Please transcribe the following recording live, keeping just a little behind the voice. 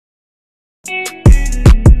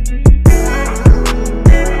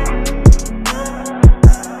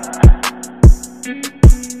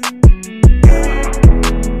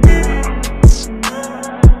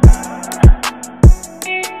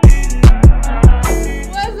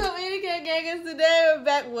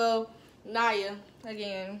Niyah,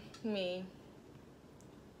 again, me.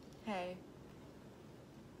 Hey.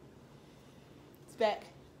 It's back.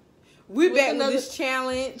 We're back with this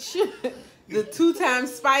challenge. The 2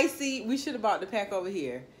 times spicy. We should have bought the pack over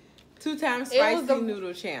here. 2 times spicy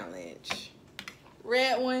noodle challenge.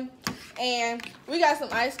 Red one. And we got some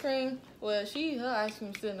ice cream. Well, her ice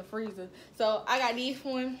cream still in the freezer. So I got these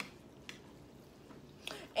one.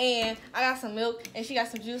 And I got some milk. And she got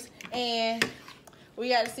some juice. And we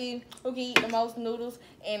got to see who can eat the most noodles.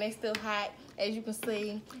 And they still hot, as you can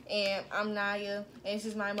see. And I'm Niyah. And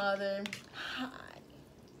she's my mother. Hi.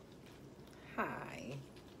 Hi.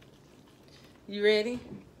 You ready?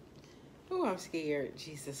 Oh, I'm scared.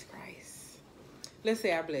 Jesus Christ. Let's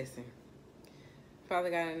say our blessing. Father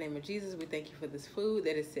God, in the name of Jesus, we thank you for this food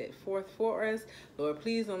that is set forth for us. Lord,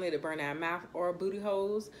 please don't let it burn our mouth or booty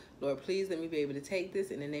holes. Lord, please let me be able to take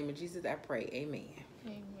this. In the name of Jesus, I pray. Amen.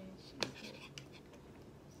 Amen.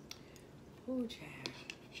 Ooh, child.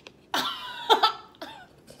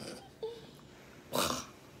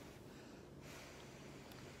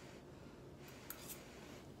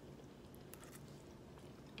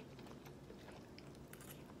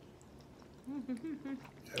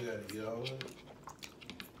 I gotta eat all of it.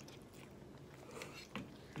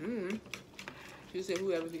 She said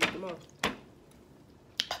whoever can eat the most.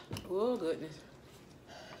 Oh, goodness.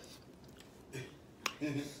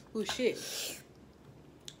 Oh, shit.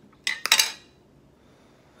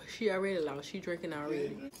 She already lost. She drinking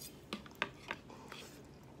already.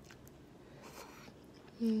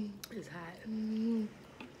 It's hot.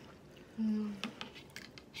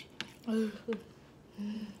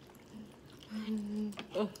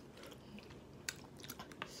 Oh.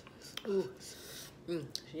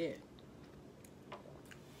 Shit.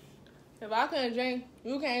 If I can't drink,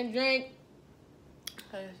 you can't drink.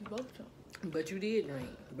 I guess you both drunk. But you did drink.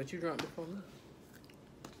 But you drunk before me.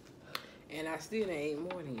 And I still ain't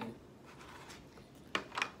more than you.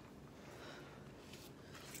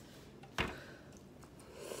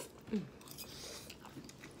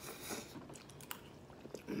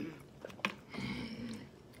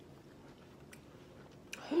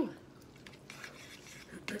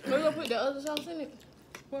 We're gonna put the other sauce in it.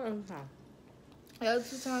 What other sauce? The other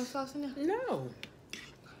 2 times sauce in there? No.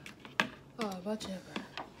 Oh, my chest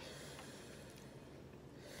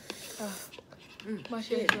burn. My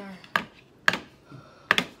chest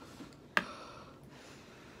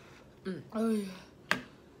burn. Oh, yeah.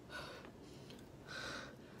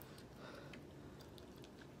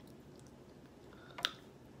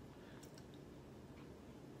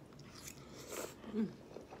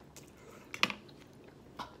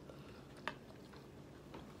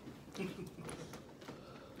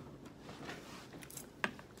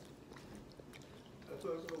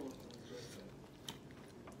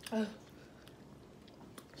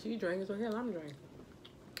 She drinking, so hell, I'm drinking.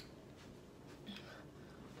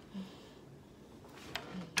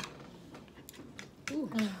 Ooh.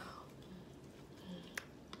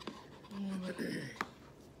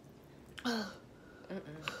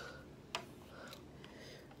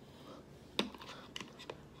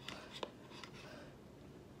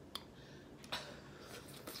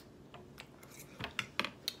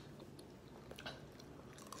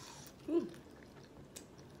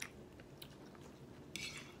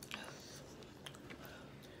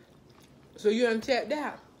 So you done tapped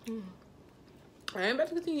out. I ain't about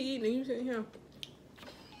to continue eating and you sitting here.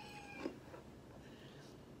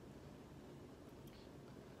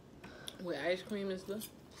 With ice cream and stuff.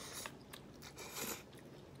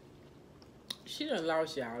 She done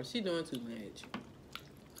lost y'all. She doing too much.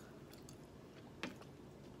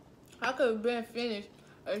 I could have been finished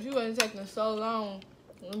if you wasn't taking so long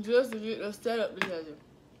just to get the setup together.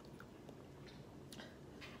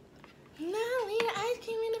 No, we need ice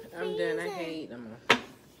cream in the freezer. I'm done. I can't eat no more.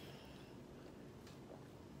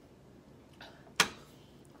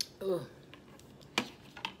 Ugh.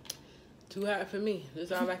 Too hot for me.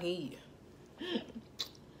 That's all I can eat.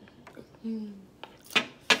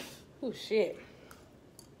 Oh, shit.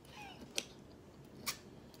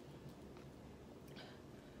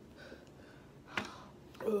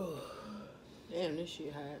 Oh, damn, this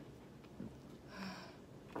shit hot.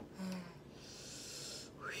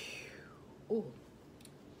 Ooh.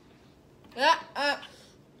 No,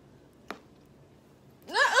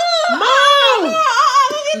 Mom!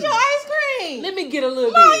 Go get your ice cream. Let me get a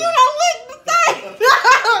little Mom, bit. you don't lick the thing.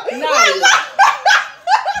 No.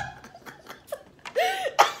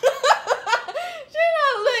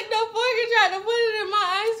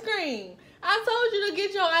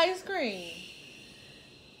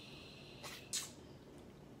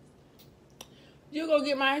 You go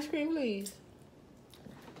get my ice cream, please.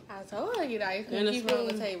 I told her to get ice cream And a keep it on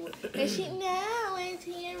the spoon. table. And she, no, it's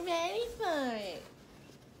here ready for it.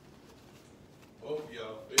 Both of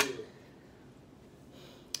y'all failed.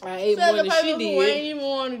 I ate So more the than she person who ain't did. even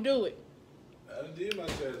want to do it. I done did my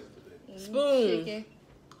taxes today. Spoon. Chicken.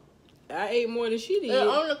 I ate more than she It's did.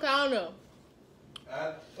 on the counter.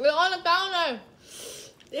 I It's on the counter.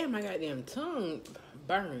 Damn, my goddamn tongue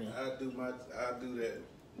burning. I do that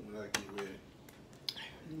when I get ready.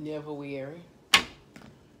 Never weary.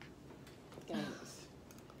 Thanks.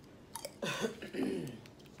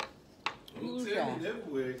 Don't tell me never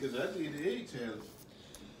wear because I did the egg challenge.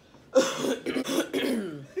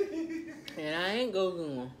 And I ain't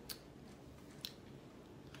going.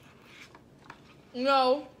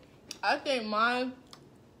 No, I think mine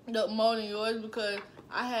looked more than yours because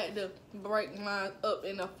I had to break mine up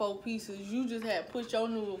into 4 pieces. You just had to put your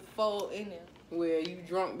noodle 4 in there. Well, you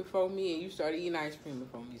drunk before me and you started eating ice cream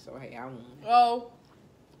before me, so hey, I won. Oh,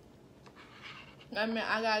 I mean,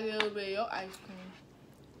 I gotta get a little bit of your ice cream.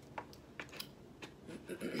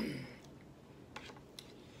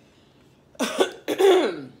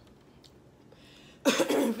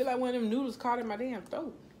 I feel like one of them noodles caught in my damn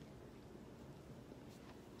throat.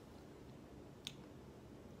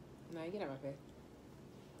 Nah, get out my face.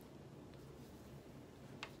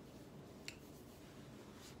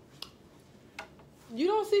 You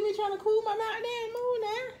don't see me trying to cool my mouth damn mood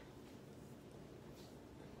now.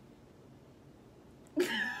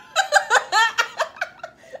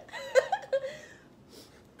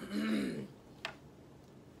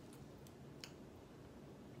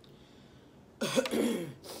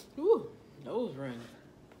 Ooh, nose running.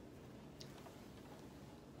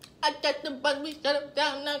 I got the bug, we shut up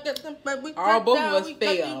down, I got the bug, we All shut both down, of us we got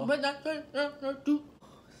fail.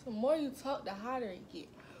 The more you talk, the hotter it get.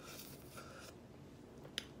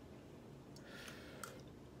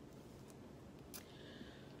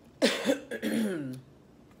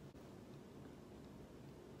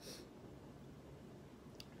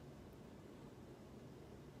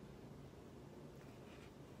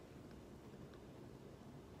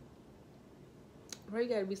 Why you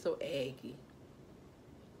gotta be so eggy?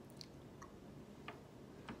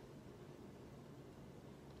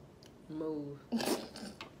 Move.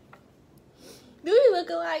 Do you look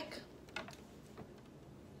alike?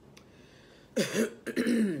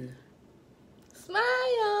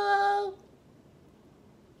 Smile.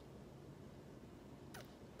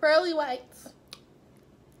 Pearly whites.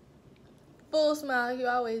 Full smile, you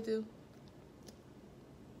always do.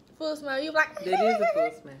 Full smile, you be like. That is a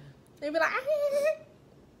full smile. They be like.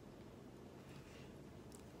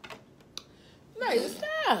 Nice,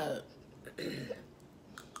 stop.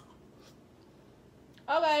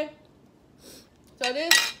 Okay. So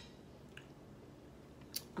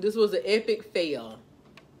This was an epic fail.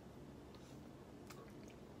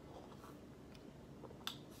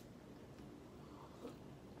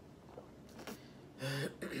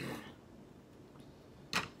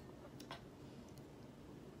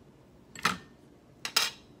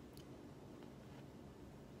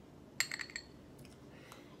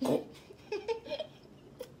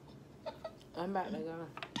 I'm about to go.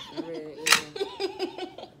 I'm ready to eat.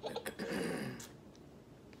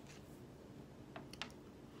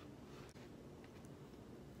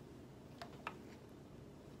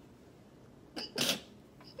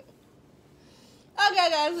 Okay,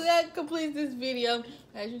 guys, so that completes this video.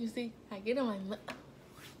 As you can see, I get on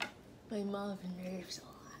my mother nerves a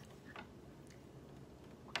lot.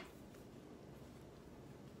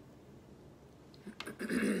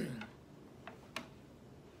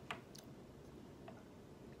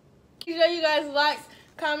 Make sure you guys like,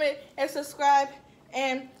 comment, and subscribe.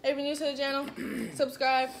 And if you're new to the channel,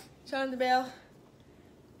 subscribe, turn the bell.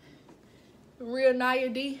 Real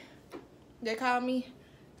Niyah D. They call me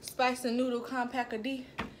Spice and Noodle Compact D.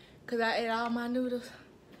 Because I ate all my noodles.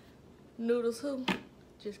 Noodles who?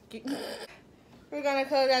 Just get. We're going to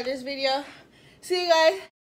close out this video. See you guys.